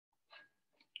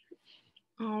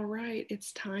All right,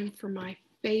 it's time for my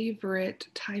favorite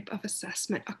type of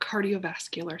assessment, a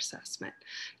cardiovascular assessment.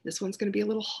 This one's going to be a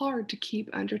little hard to keep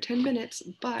under 10 minutes,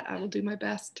 but I will do my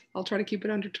best. I'll try to keep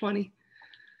it under 20.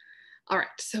 All right,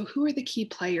 so who are the key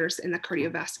players in the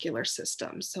cardiovascular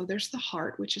system? So there's the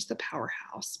heart, which is the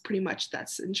powerhouse. Pretty much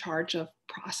that's in charge of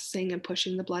processing and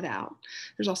pushing the blood out.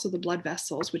 There's also the blood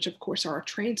vessels, which of course are our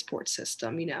transport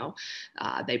system.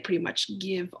 They pretty much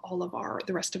give all of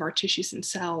the rest of our tissues and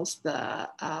cells the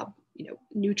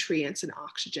nutrients and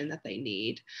oxygen that they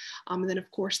need. And then of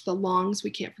course the lungs,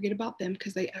 we can't forget about them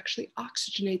because they actually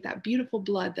oxygenate that beautiful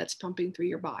blood that's pumping through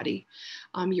your body.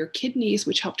 Your kidneys,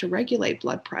 which help to regulate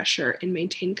blood pressure and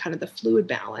maintain kind of the fluid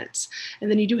balance.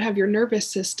 And then you do have your nervous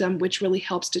system, which really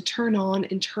helps to turn on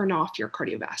and turn off your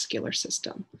cardiovascular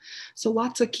system. So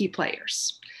lots of key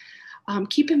players.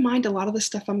 Keep in mind a lot of the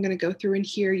stuff I'm going to go through in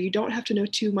here, you don't have to know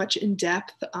too much in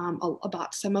depth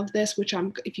about some of this, which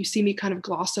if you see me kind of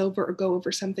gloss over or go over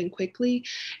something quickly,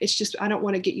 it's just, I don't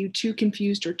want to get you too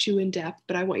confused or too in depth,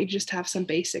 but I want you to just have some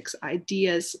basics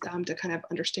ideas to kind of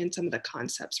understand some of the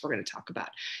concepts we're going to talk about.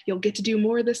 You'll get to do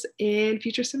more of this in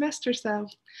future semesters though.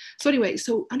 So anyway,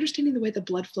 so understanding the way the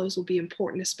blood flows will be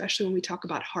important, especially when we talk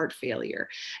about heart failure.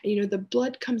 And the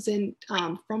blood comes in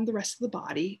from the rest of the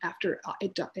body after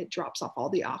it drops off all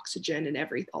the oxygen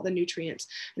and all the nutrients,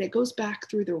 and it goes back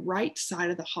through the right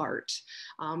side of the heart.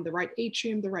 The right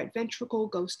atrium, the right ventricle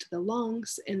goes to the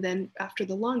lungs, and then after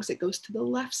the lungs, it goes to the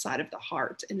left side of the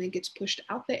heart and then gets pushed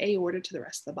out the aorta to the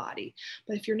rest of the body.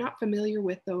 But if you're not familiar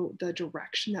with the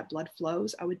direction that blood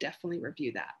flows, I would definitely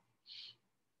review that.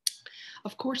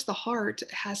 Of course, the heart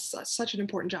has such an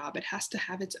important job. It has to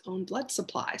have its own blood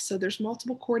supply. So there's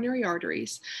multiple coronary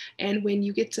arteries. And when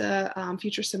you get to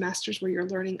future semesters where you're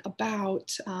learning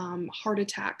about heart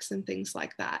attacks and things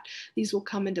like that, these will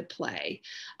come into play.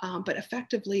 But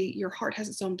effectively, your heart has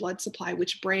its own blood supply,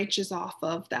 which branches off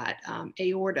of that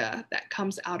aorta that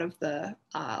comes out of the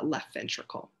left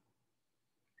ventricle.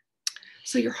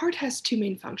 So your heart has two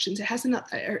main functions. It has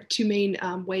two main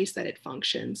ways that it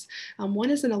functions.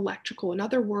 One is an electrical. In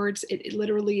other words, it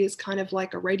literally is kind of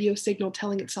like a radio signal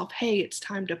telling itself, hey, it's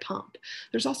time to pump.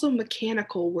 There's also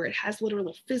mechanical, where it has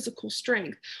literal physical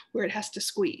strength, where it has to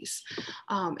squeeze.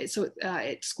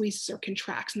 It squeezes or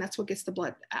contracts, and that's what gets the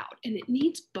blood out. And it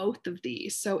needs both of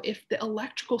these. So if the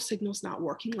electrical signal is not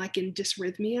working, like in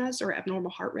dysrhythmias or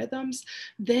abnormal heart rhythms,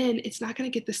 then it's not going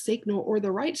to get the signal or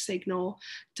the right signal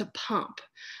to pump.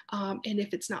 And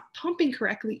if it's not pumping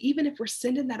correctly, even if we're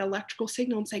sending that electrical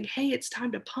signal and saying, hey, it's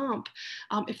time to pump,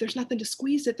 if there's nothing to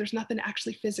squeeze it, there's nothing to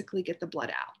actually physically get the blood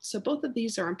out. So both of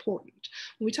these are important.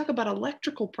 When we talk about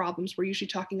electrical problems, we're usually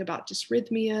talking about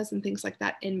dysrhythmias and things like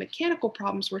that. In mechanical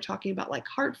problems, we're talking about like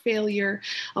heart failure.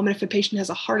 And if a patient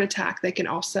has a heart attack, they can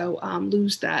also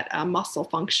lose that muscle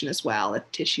function as well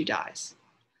if tissue dies.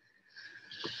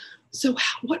 So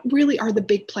what really are the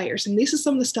big players? And this is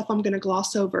some of the stuff I'm going to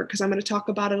gloss over because I'm going to talk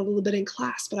about it a little bit in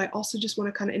class, but I also just want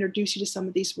to kind of introduce you to some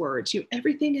of these words.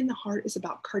 Everything in the heart is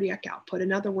about cardiac output.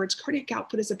 In other words, cardiac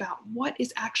output is about what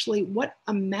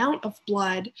amount of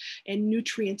blood and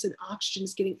nutrients and oxygen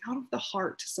is getting out of the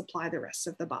heart to supply the rest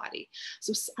of the body.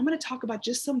 So I'm going to talk about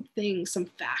just some things, some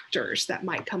factors that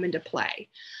might come into play.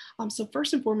 So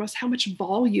first and foremost, how much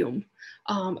volume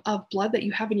of blood that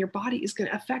you have in your body is going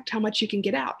to affect how much you can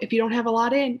get out. If you don't have a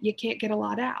lot in, you can't get a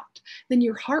lot out. Then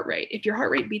your heart rate, if your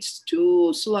heart rate beats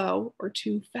too slow or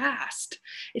too fast,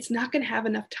 it's not going to have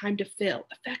enough time to fill.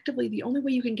 Effectively, the only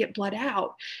way you can get blood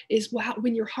out is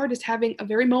when your heart is having a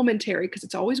very momentary, because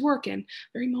it's always working,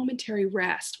 very momentary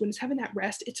rest. When it's having that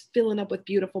rest, it's filling up with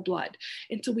beautiful blood.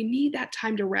 And so we need that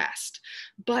time to rest.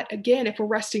 But again, if we're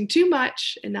resting too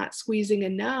much and not squeezing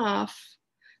enough,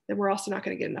 then we're also not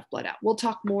going to get enough blood out. We'll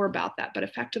talk more about that, but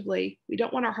effectively, we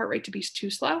don't want our heart rate to be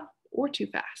too slow or too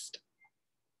fast.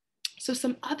 So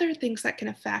some other things that can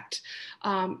affect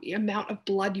the amount of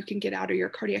blood you can get out of your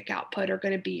cardiac output are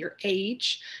going to be your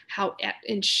age, how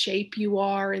in shape you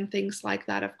are, and things like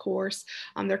that, of course.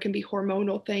 There can be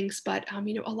hormonal things, but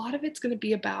a lot of it's going to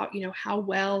be about, how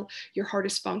well your heart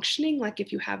is functioning. Like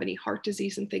if you have any heart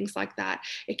disease and things like that,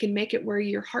 it can make it where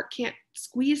your heart can't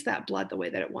squeeze that blood the way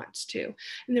that it wants to.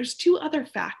 And there's two other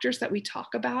factors that we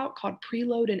talk about called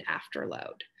preload and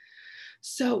afterload.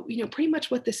 So, pretty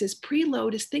much what this is,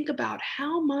 preload is think about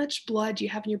how much blood you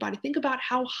have in your body. Think about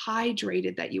how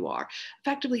hydrated that you are.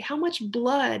 Effectively, how much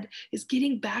blood is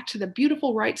getting back to the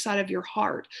beautiful right side of your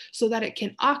heart so that it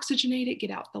can oxygenate it,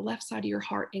 get out the left side of your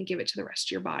heart and give it to the rest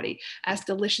of your body as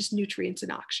delicious nutrients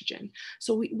and oxygen.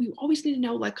 So we always need to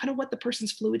know like kind of what the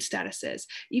person's fluid status is.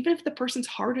 Even if the person's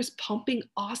heart is pumping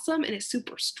awesome and is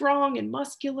super strong and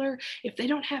muscular, if they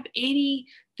don't have anything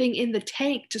anything in the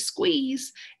tank to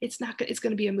squeeze, it's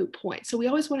going to be a moot point. So we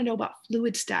always want to know about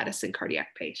fluid status in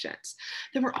cardiac patients.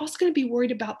 Then we're also going to be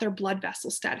worried about their blood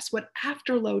vessel status, what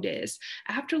afterload is.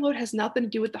 Afterload has nothing to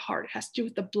do with the heart. It has to do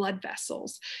with the blood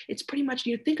vessels. It's pretty much,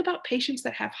 think about patients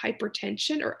that have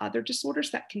hypertension or other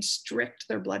disorders that constrict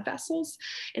their blood vessels,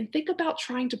 and think about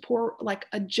trying to pour like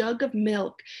a jug of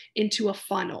milk into a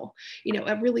funnel,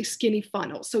 a really skinny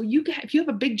funnel. So if you have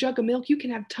a big jug of milk, you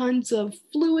can have tons of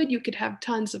fluid, you could have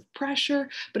tons of pressure,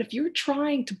 but if you're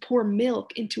trying to pour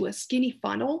milk into a skinny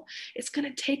funnel, it's going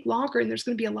to take longer and there's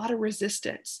going to be a lot of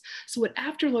resistance. So what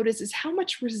afterload is how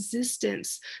much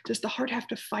resistance does the heart have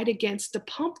to fight against to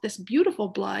pump this beautiful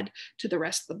blood to the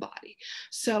rest of the body?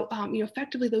 So,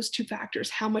 effectively those two factors,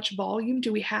 how much volume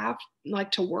do we have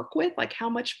like to work with, like how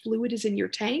much fluid is in your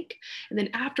tank, and then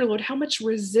afterload, how much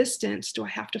resistance do I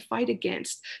have to fight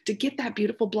against to get that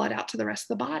beautiful blood out to the rest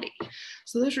of the body?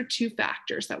 So those are two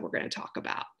factors that we're going to talk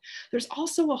about. There's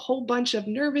also a whole bunch of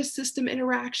nervous system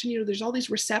interaction. There's all these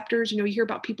receptors. You hear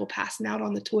about people passing out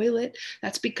on the toilet.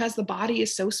 That's because the body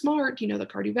is so smart, the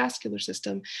cardiovascular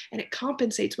system, and it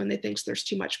compensates when they think there's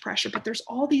too much pressure. But there's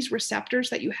all these receptors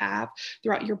that you have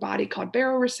throughout your body called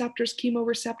baroreceptors,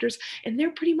 chemoreceptors, and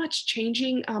they're pretty much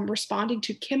changing, responding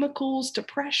to chemicals, to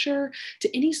pressure,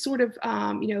 to any sort of,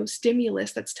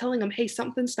 stimulus that's telling them, hey,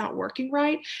 something's not working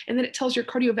right. And then it tells your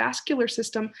cardiovascular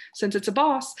system, since it's a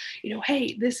boss,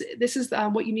 hey, this is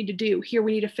what you need to do. Here,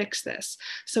 we need to fix this.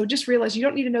 So just realize you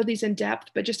don't need to know these in depth,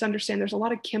 but just understand there's a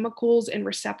lot of chemicals and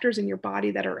receptors in your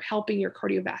body that are helping your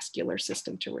cardiovascular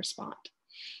system to respond.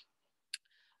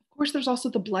 Of course, there's also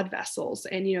the blood vessels,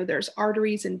 and there's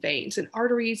arteries and veins. And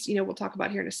arteries, we'll talk about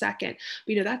here in a second.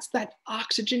 But that's that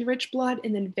oxygen-rich blood,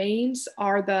 and then veins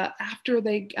are after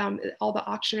they all the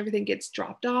oxygen, everything gets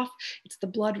dropped off. It's the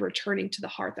blood returning to the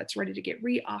heart that's ready to get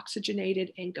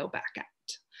reoxygenated and go back out.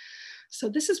 So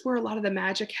this is where a lot of the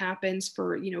magic happens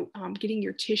for, getting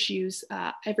your tissues,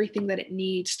 everything that it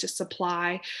needs to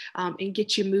supply, and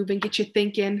get you moving, get you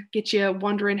thinking, get you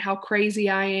wondering how crazy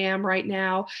I am right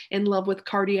now, in love with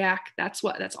cardiac. That's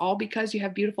all because you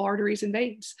have beautiful arteries and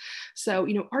veins. So,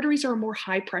 arteries are a more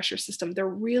high pressure system. They're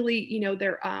really,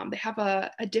 they have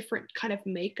a different kind of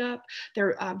makeup.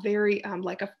 They're very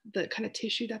the kind of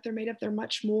tissue that they're made of. They're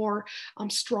much more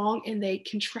strong, and they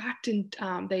contract and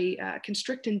they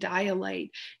constrict and dilate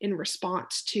in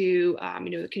response to,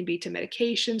 it can be to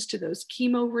medications, to those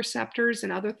chemoreceptors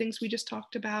and other things we just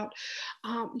talked about.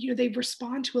 They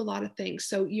respond to a lot of things.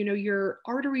 So, your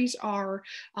arteries are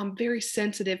very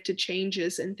sensitive to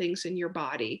changes and things in your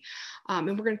body. And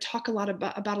we're going to talk a lot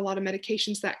about a lot of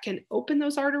medications that can open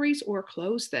those arteries or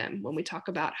close them when we talk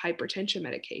about hypertension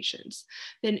medications.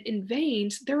 Then in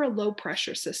veins, they're a low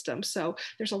pressure system. So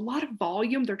there's a lot of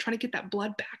volume. They're trying to get that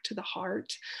blood back to the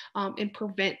heart, and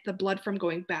prevent the blood from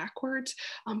going backwards.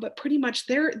 But pretty much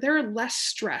they're less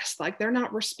stressed. Like they're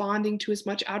not responding to as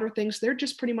much outer things. They're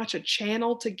just pretty much a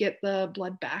channel to get the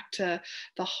blood back to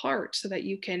the heart so that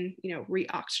you can,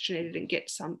 reoxygenate it and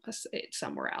get it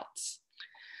somewhere else.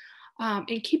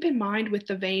 And keep in mind with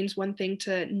the veins, one thing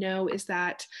to know is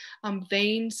that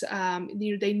veins,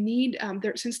 they need,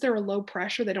 since they're a low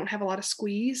pressure, they don't have a lot of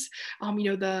squeeze.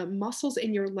 The muscles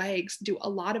in your legs do a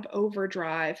lot of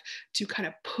overdrive to kind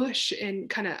of push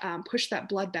and push that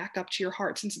blood back up to your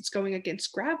heart, since it's going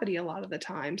against gravity a lot of the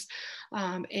times.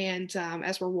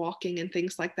 As we're walking and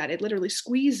things like that, it literally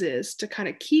squeezes to kind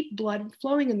of keep blood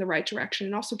flowing in the right direction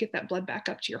and also get that blood back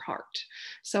up to your heart.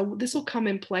 So this will come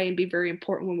in play and be very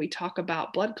important when we talk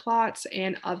about blood clots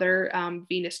and other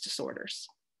venous disorders.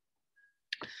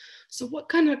 So what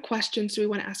kind of questions do we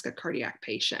want to ask a cardiac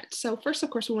patient? So first, of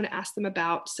course, we want to ask them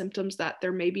about symptoms that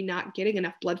they're maybe not getting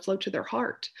enough blood flow to their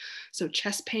heart. So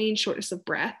chest pain, shortness of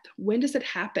breath, when does it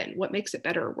happen? What makes it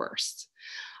better or worse?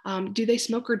 Do they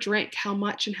smoke or drink? How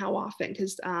much and how often?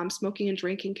 Because smoking and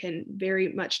drinking can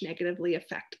very much negatively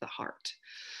affect the heart.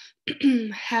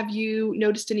 Have you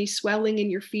noticed any swelling in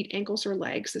your feet, ankles, or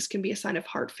legs? This can be a sign of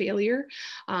heart failure.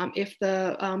 If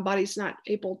the body's not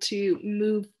able to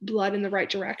move blood in the right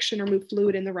direction or move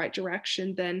fluid in the right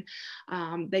direction, then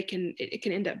it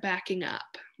can end up backing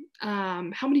up.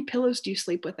 How many pillows do you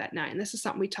sleep with at night? And this is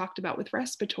something we talked about with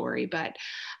respiratory, but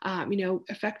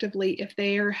effectively, if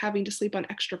they are having to sleep on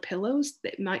extra pillows,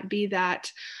 it might be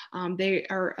that they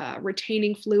are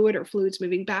retaining fluid, or fluid's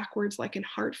moving backwards, like in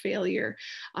heart failure.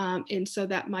 And so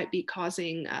that might be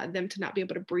causing them to not be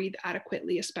able to breathe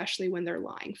adequately, especially when they're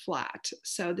lying flat.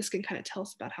 So this can kind of tell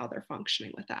us about how they're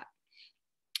functioning with that.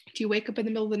 Do you wake up in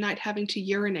the middle of the night having to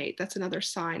urinate? That's another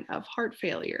sign of heart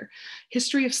failure.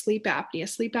 History of sleep apnea.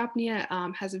 Sleep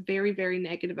apnea has very, very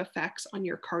negative effects on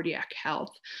your cardiac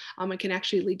health. It can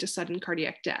actually lead to sudden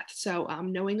cardiac death. So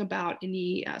knowing about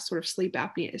any sort of sleep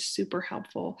apnea is super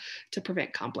helpful to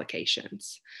prevent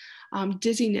complications.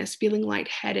 Dizziness, feeling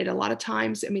lightheaded. A lot of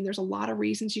times, I mean, there's a lot of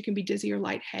reasons you can be dizzy or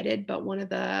lightheaded, but one of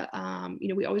the,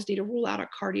 we always need to rule out a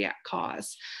cardiac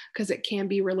cause because it can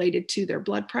be related to their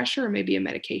blood pressure or maybe a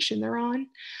medication they're on.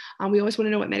 We always want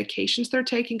to know what medications they're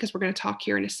taking because we're going to talk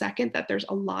here in a second that there's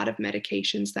a lot of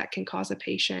medications that can cause a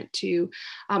patient to,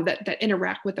 that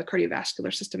interact with the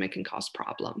cardiovascular system and can cause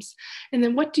problems. And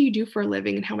then what do you do for a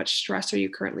living and how much stress are you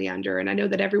currently under? And I know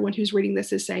that everyone who's reading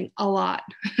this is saying a lot,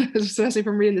 especially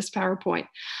from reading this PowerPoint.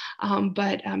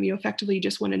 But effectively, you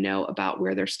just want to know about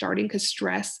where they're starting because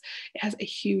stress has a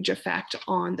huge effect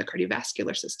on the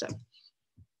cardiovascular system.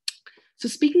 So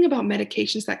speaking about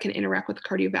medications that can interact with the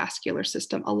cardiovascular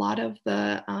system, a lot of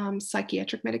the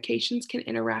psychiatric medications can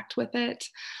interact with it.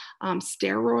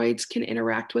 Steroids can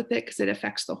interact with it because it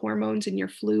affects the hormones in your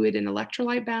fluid and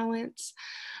electrolyte balance.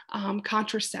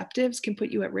 Contraceptives can put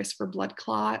you at risk for blood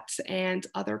clots and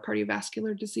other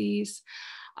cardiovascular disease.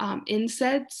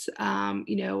 NSAIDs,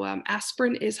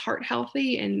 aspirin is heart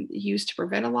healthy and used to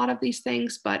prevent a lot of these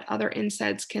things, but other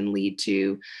NSAIDs can lead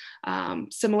to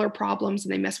similar problems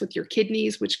and they mess with your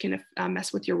kidneys, which can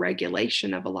mess with your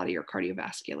regulation of a lot of your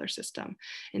cardiovascular system.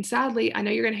 And sadly, I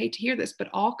know you're going to hate to hear this, but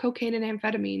all cocaine and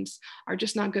amphetamines are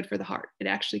just not good for the heart. It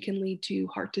actually can lead to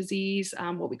heart disease,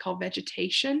 what we call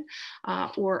vegetation,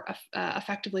 or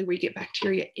effectively where you get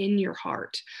bacteria in your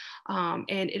heart. And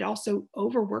it also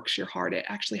overworks your heart. It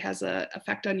actually has an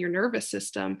effect on your nervous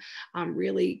system,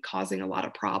 really causing a lot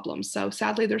of problems. So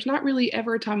sadly, there's not really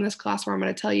ever a time in this class where I'm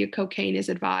going to tell you cocaine is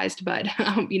advised, but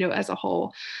as a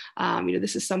whole,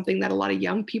 this is something that a lot of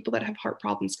young people that have heart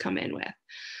problems come in with.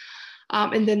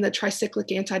 And then the tricyclic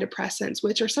antidepressants,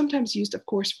 which are sometimes used, of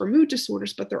course, for mood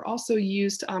disorders, but they're also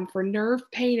used for nerve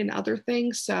pain and other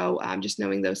things. So just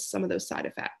knowing some of those side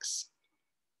effects.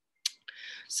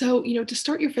 So, to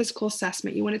start your physical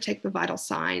assessment, you want to take the vital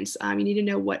signs. You need to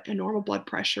know what a normal blood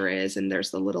pressure is, and there's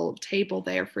the little table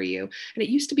there for you. And it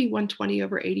used to be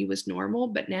 120/80 was normal,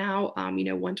 but now,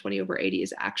 120/80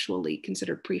 is actually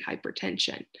considered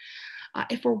pre-hypertension.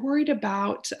 If we're worried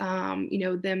about, them,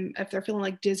 if they're feeling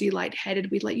like dizzy, lightheaded,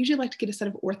 we'd usually like to get a set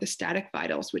of orthostatic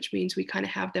vitals, which means we kind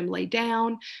of have them lay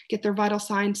down, get their vital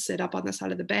signs, sit up on the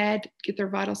side of the bed, get their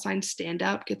vital signs, stand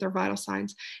up, get their vital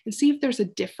signs, and see if there's a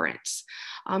difference.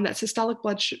 That systolic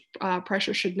blood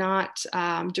pressure should not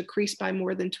decrease by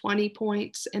more than 20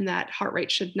 points, and that heart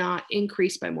rate should not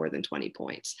increase by more than 20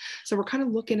 points. So we're kind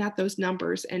of looking at those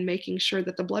numbers and making sure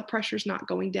that the blood pressure is not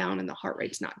going down and the heart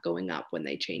rate's not going up when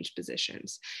they change positions.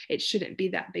 It shouldn't be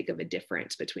that big of a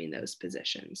difference between those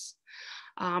positions.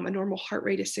 A normal heart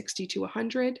rate is 60 to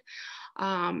 100.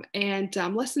 And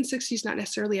less than 60 is not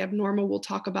necessarily abnormal. We'll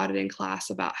talk about it in class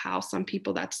about how some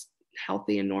people that's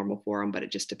healthy and normal for them, but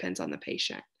it just depends on the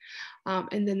patient.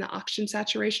 And then the oxygen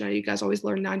saturation, I know you guys always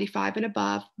learn 95 and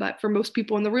above, but for most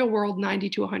people in the real world, 90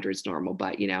 to 100 is normal.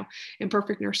 But, in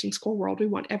perfect nursing school world, we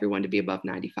want everyone to be above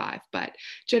 95. But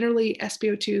generally,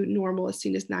 SpO2 normal is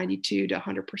seen as 92 to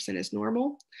 100% is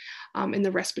normal. And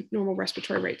the normal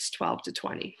respiratory rate is 12 to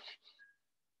 20.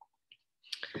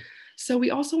 So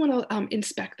we also want to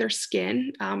inspect their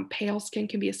skin. Pale skin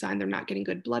can be a sign they're not getting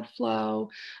good blood flow.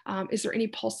 Is there any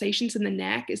pulsations in the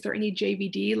neck? Is there any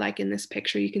JVD? Like in this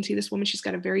picture, you can see this woman, she's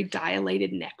got a very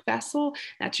dilated neck vessel.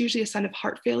 That's usually a sign of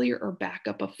heart failure or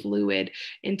backup of fluid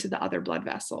into the other blood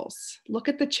vessels. Look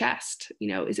at the chest.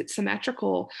 Is it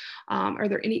symmetrical? Are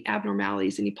there any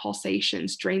abnormalities, any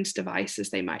pulsations, drains devices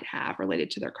they might have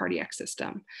related to their cardiac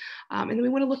system? And then we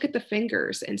want to look at the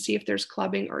fingers and see if there's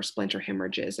clubbing or splinter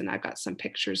hemorrhages. And I've got some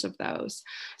pictures of those.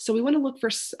 So we want to look for,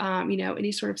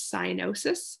 any sort of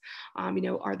cyanosis.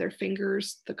 Are their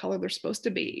fingers the color they're supposed to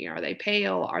be? Are they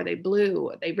pale? Are they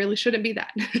blue? They really shouldn't be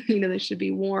that. They should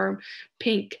be warm,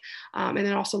 pink. And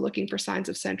then also looking for signs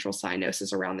of central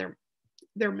cyanosis around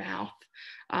their mouth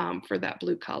for that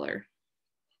blue color.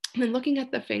 And then looking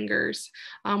at the fingers,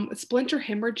 splinter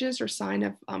hemorrhages are a sign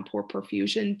of poor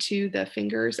perfusion to the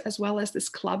fingers, as well as this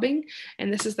clubbing.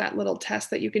 And this is that little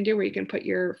test that you can do where you can put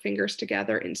your fingers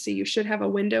together and see. You should have a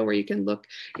window where you can look,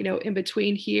 in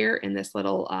between here and this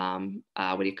little,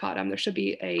 there should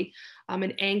be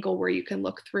an angle where you can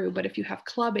look through. But if you have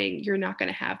clubbing, you're not going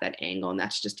to have that angle. And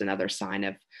that's just another sign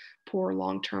of poor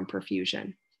long-term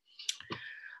perfusion.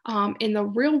 In the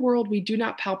real world, we do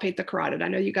not palpate the carotid. I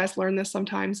know you guys learn this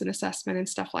sometimes in assessment and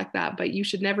stuff like that, but you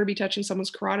should never be touching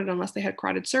someone's carotid unless they had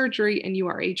carotid surgery and you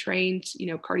are a trained,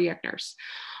 cardiac nurse.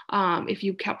 If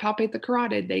you palpate the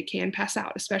carotid, they can pass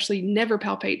out, especially never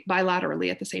palpate bilaterally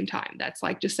at the same time. That's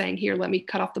like just saying, here, let me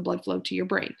cut off the blood flow to your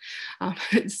brain.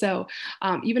 So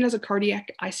even as a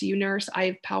cardiac ICU nurse,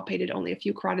 I've palpated only a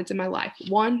few carotids in my life.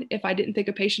 One, if I didn't think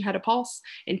a patient had a pulse,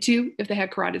 and two, if they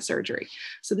had carotid surgery.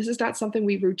 So this is not something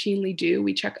we routinely do.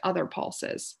 We check other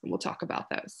pulses, and we'll talk about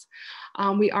those.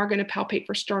 We are going to palpate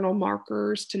for sternal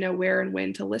markers to know where and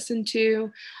when to listen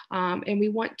to. And we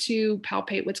want to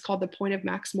palpate what's called the point of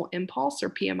maximal impulse, or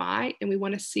PMI. And we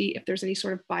want to see if there's any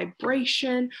sort of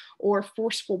vibration or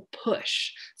forceful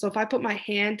push. So if I put my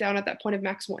hand down at that point of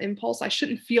maximal impulse, I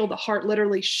shouldn't feel the heart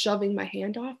literally shoving my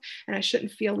hand off, and I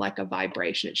shouldn't feel like a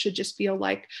vibration. It should just feel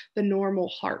like the normal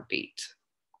heartbeat.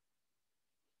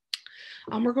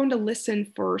 We're going to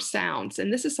listen for sounds.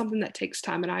 And this is something that takes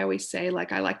time. And I always say,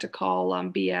 like, I like to call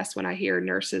BS when I hear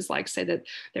nurses like say that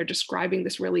they're describing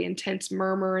this really intense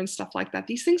murmur and stuff like that.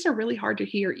 These things are really hard to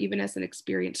hear, even as an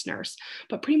experienced nurse.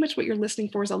 But pretty much what you're listening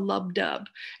for is a lub dub.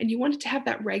 And you want it to have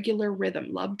that regular rhythm,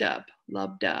 lub dub,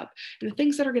 lub dub. And the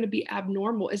things that are going to be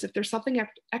abnormal is if there's something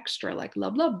extra, like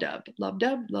lub lub dub, lub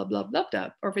dub, lub lub lub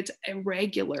dub, or if it's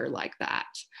irregular like that.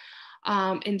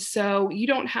 And so you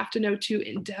don't have to know too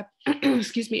in depth,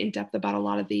 in depth about a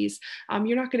lot of these.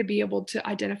 You're not going to be able to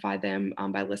identify them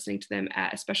by listening to them,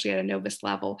 especially at a novice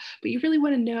level. But you really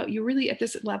want to know, you really at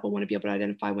this level want to be able to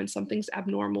identify when something's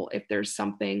abnormal, if there's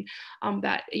something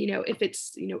that, if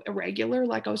it's, irregular,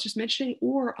 like I was just mentioning,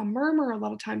 or a murmur a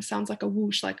lot of times sounds like a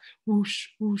whoosh, like whoosh,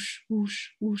 whoosh, whoosh,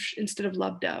 whoosh, instead of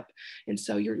lub dub. And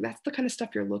so that's the kind of stuff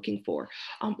you're looking for.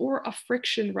 Or a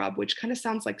friction rub, which kind of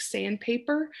sounds like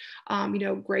sandpaper.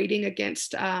 Grating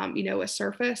against, a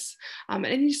surface, and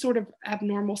any sort of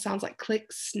abnormal sounds like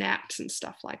clicks, snaps, and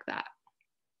stuff like that.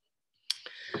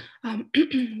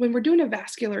 When we're doing a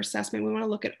vascular assessment, we want to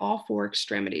look at all four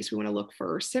extremities. We want to look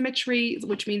for symmetry,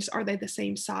 which means are they the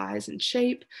same size and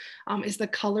shape? Is the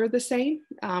color the same?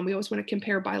 We always want to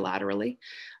compare bilaterally.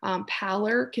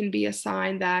 Pallor can be a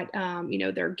sign that,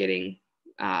 they're getting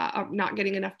not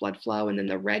getting enough blood flow. And then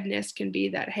the redness can be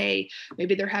that, hey,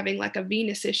 maybe they're having like a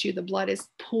venous issue. The blood is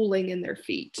pooling in their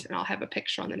feet. And I'll have a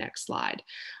picture on the next slide.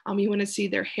 You want to see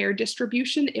their hair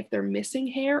distribution. If they're missing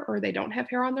hair or they don't have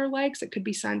hair on their legs, it could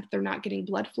be a sign that they're not getting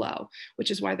blood flow,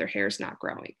 which is why their hair is not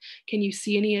growing. Can you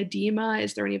see any edema?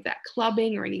 Is there any of that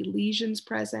clubbing or any lesions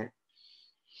present?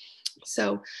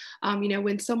 So,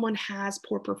 when someone has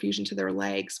poor perfusion to their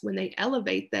legs, when they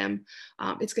elevate them,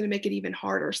 it's going to make it even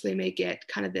harder. So they may get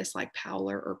kind of this like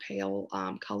pallor or pale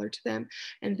color to them.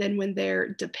 And then when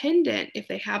they're dependent, if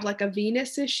they have like a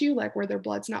venous issue, like where their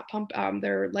blood's not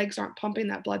their legs aren't pumping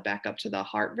that blood back up to the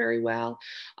heart very well,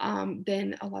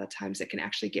 then a lot of times it can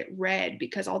actually get red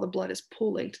because all the blood is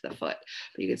pooling to the foot.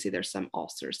 But you can see there's some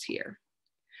ulcers here.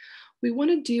 We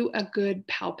want to do a good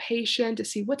palpation to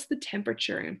see what's the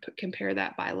temperature and compare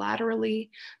that bilaterally.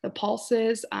 The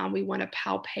pulses, we want to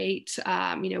palpate,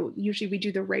 usually we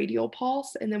do the radial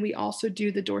pulse, and then we also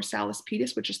do the dorsalis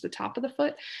pedis, which is the top of the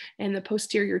foot, and the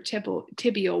posterior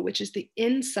tibial, which is the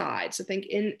inside. So think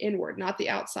inward, not the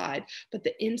outside, but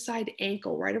the inside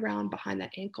ankle, right around behind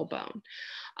that ankle bone.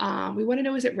 We want to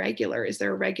know, is it regular? Is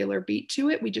there a regular beat to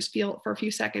it? We just feel it for a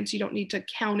few seconds. You don't need to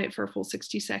count it for a full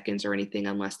 60 seconds or anything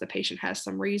unless the patient has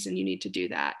some reason you need to do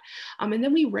that. And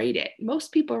then we rate it.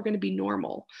 Most people are going to be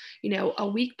normal. A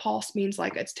weak pulse means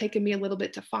like it's taken me a little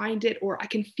bit to find it, or I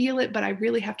can feel it, but I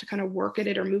really have to kind of work at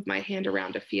it or move my hand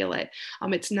around to feel it.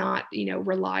 It's not,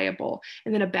 reliable.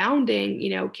 And then abounding,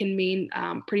 can mean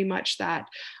pretty much that,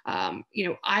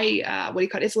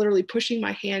 it's literally pushing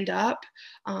my hand up,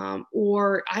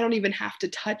 or I don't even have to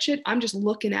touch it. I'm just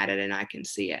looking at it and I can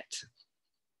see it.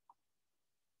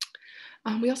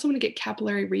 We also want to get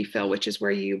capillary refill, which is where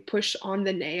you push on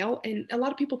the nail. And a lot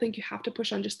of people think you have to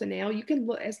push on just the nail. You can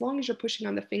look, as long as you're pushing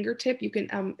on the fingertip, you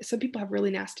can, some people have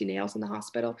really nasty nails in the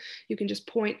hospital. You can just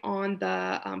point on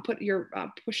the, put your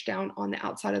push down on the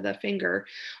outside of the finger.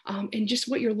 And just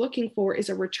what you're looking for is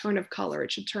a return of color.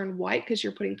 It should turn white because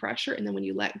you're putting pressure. And then when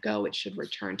you let go, it should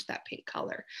return to that pink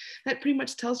color. That pretty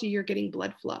much tells you you're getting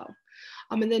blood flow.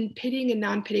 And then pitting and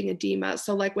non-pitting edema.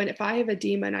 So like if I have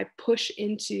edema and I push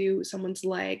into someone's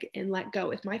leg and let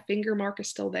go, if my finger mark is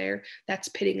still there, that's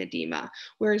pitting edema.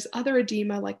 Whereas other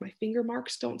edema, like my finger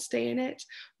marks don't stay in it,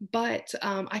 but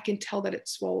I can tell that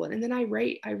it's swollen. And then I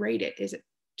rate it. Is it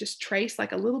just trace,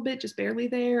 like a little bit, just barely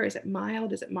there? Is it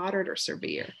mild? Is it moderate or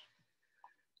severe?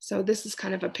 So this is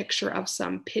kind of a picture of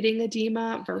some pitting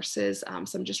edema versus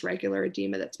some just regular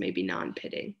edema that's maybe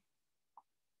non-pitting.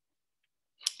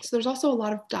 So there's also a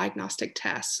lot of diagnostic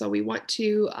tests. So we want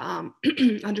to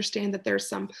understand that there's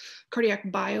some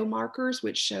cardiac biomarkers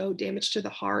which show damage to the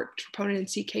heart, troponin and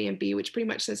CKMB, which pretty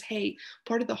much says, hey,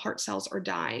 part of the heart cells are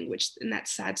dying, which in that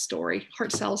sad story,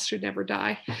 heart cells should never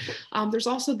die. There's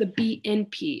also the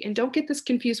BNP, and don't get this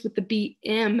confused with the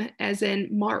BM as in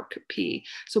Mark P.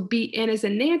 So BN as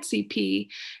in Nancy P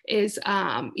is,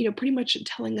 pretty much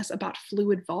telling us about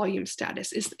fluid volume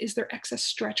status. Is there excess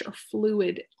stretch or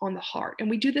fluid on the heart? And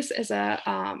we do this as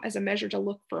a measure to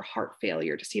look for heart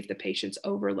failure, to see if the patient's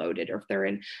overloaded or if they're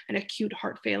in an acute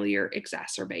heart failure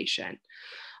exacerbation.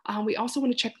 We also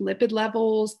want to check lipid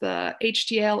levels, the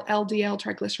HDL, LDL,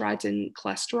 triglycerides, and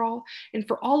cholesterol. And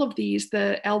for all of these,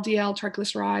 the LDL,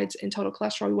 triglycerides, and total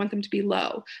cholesterol, we want them to be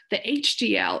low. The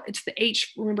HDL, it's the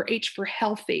H, remember H for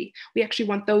healthy. We actually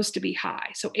want those to be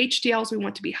high. So HDLs we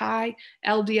want to be high,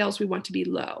 LDLs we want to be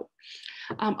low.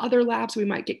 Other labs, we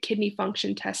might get kidney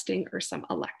function testing or some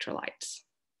electrolytes.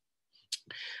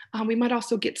 We might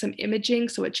also get some imaging,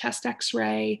 so a chest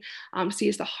x-ray, see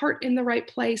is the heart in the right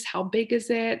place, how big is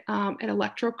it, an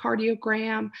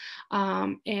electrocardiogram,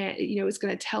 and it's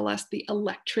going to tell us the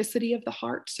electricity of the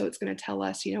heart, so it's going to tell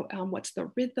us what's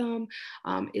the rhythm,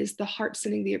 is the heart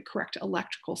sending the correct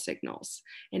electrical signals.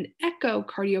 An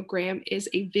echocardiogram is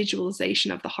a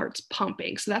visualization of the heart's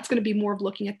pumping, so that's going to be more of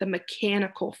looking at the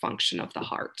mechanical function of the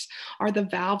heart. Are the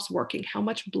valves working? How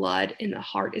much blood in the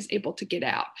heart is able to get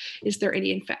out? Is there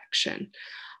any infection?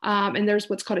 And there's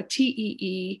what's called a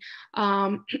TEE,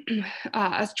 a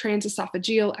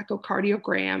transesophageal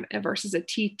echocardiogram versus a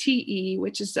TTE,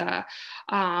 which is a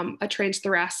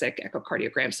transthoracic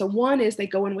echocardiogram. So one is they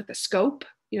go in with a scope,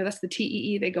 that's the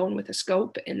TEE, they go in with a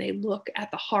scope and they look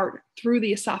at the heart through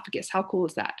the esophagus. How cool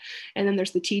is that? And then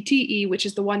there's the TTE, which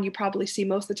is the one you probably see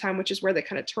most of the time, which is where they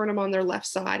kind of turn them on their left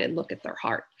side and look at their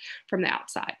heart from the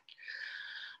outside.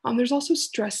 There's also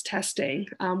stress testing,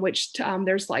 which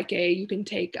there's like you can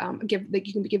take,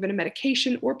 you can be given a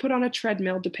medication or put on a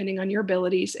treadmill depending on your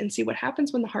abilities and see what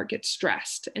happens when the heart gets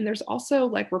stressed. And there's also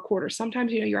like recorders.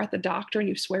 Sometimes, you're at the doctor and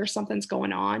you swear something's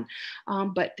going on,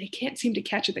 but they can't seem to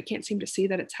catch it. They can't seem to see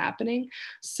that it's happening.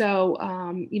 So,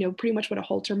 pretty much what a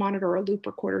Holter monitor or a loop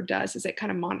recorder does is it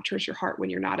kind of monitors your heart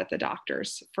when you're not at the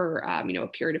doctor's for, a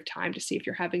period of time to see if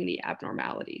you're having any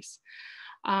abnormalities.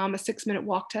 A 6-minute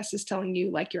walk test is telling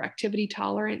you like your activity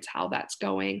tolerance, how that's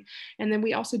going. And then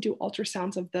we also do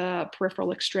ultrasounds of the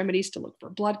peripheral extremities to look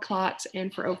for blood clots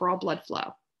and for overall blood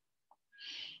flow.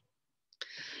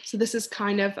 So this is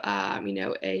kind of,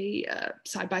 a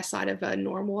side-by-side of a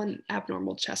normal and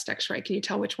abnormal chest x-ray. Can you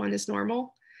tell which one is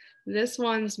normal? This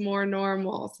one's more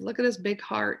normal. So look at this big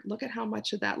heart. Look at how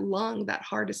much of that lung that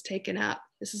heart is taken up.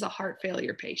 This is a heart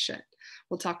failure patient.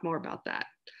 We'll talk more about that.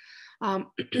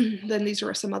 Then these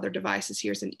are some other devices.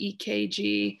 Here's an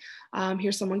EKG.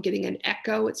 Here's someone getting an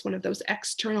echo. It's one of those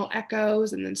external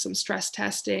echoes, and then some stress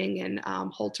testing and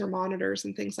Holter monitors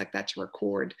and things like that to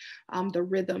record the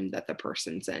rhythm that the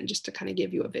person's in, just to kind of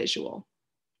give you a visual.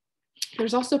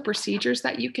 There's also procedures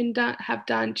that you can have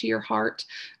done to your heart.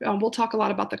 We'll talk a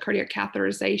lot about the cardiac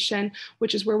catheterization,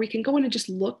 which is where we can go in and just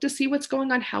look to see what's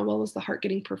going on. How well is the heart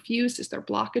getting perfused? Is there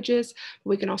blockages?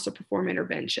 We can also perform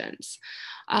interventions.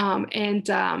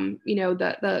 The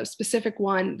specific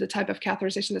one, the type of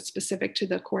catheterization that's specific to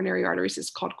the coronary arteries is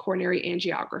called coronary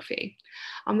angiography.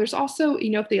 There's also,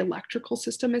 if the electrical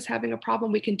system is having a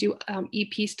problem, we can do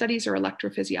EP studies or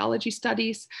electrophysiology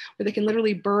studies where they can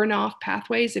literally burn off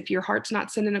pathways. If your heart's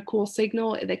not sending a cool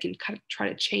signal, they can kind of try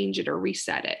to change it or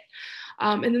reset it.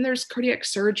 And then there's cardiac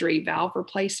surgery, valve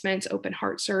replacements, open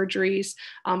heart surgeries.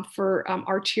 For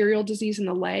arterial disease in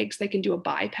the legs, they can do a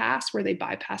bypass where they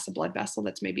bypass a blood vessel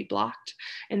that's maybe blocked.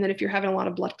 And then if you're having a lot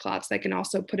of blood clots, they can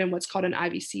also put in what's called an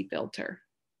IVC filter.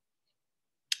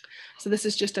 So this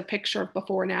is just a picture of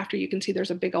before and after. You can see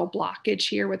there's a big old blockage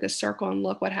here with this circle, and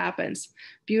look what happens.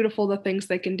 Beautiful, the things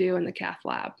they can do in the cath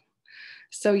lab.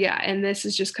 So yeah, and this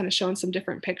is just kind of showing some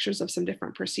different pictures of some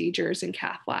different procedures in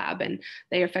cath lab, and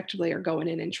they effectively are going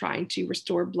in and trying to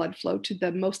restore blood flow to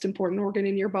the most important organ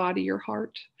in your body, your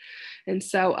heart. And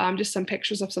so just some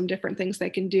pictures of some different things they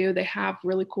can do. They have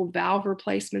really cool valve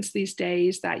replacements these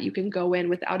days that you can go in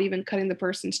without even cutting the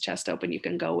person's chest open. You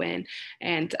can go in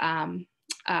and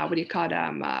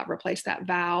replace that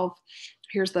valve.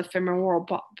 Here's the femoral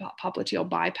popliteal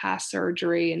bypass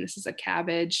surgery, and this is a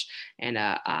CABG and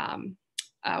a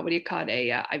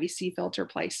IVC filter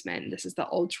placement. This is the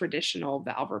old traditional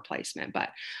valve replacement, but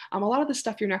a lot of the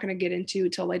stuff you're not going to get into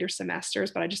till later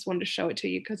semesters, but I just wanted to show it to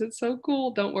you because it's so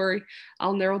cool. Don't worry,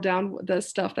 I'll narrow down the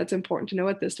stuff that's important to know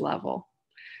at this level.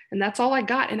 And that's all I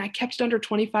got. And I kept it under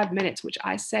 25 minutes, which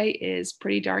I say is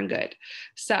pretty darn good.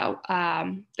 So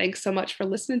thanks so much for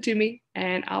listening to me.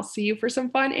 And I'll see you for some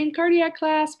fun in cardiac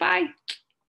class. Bye.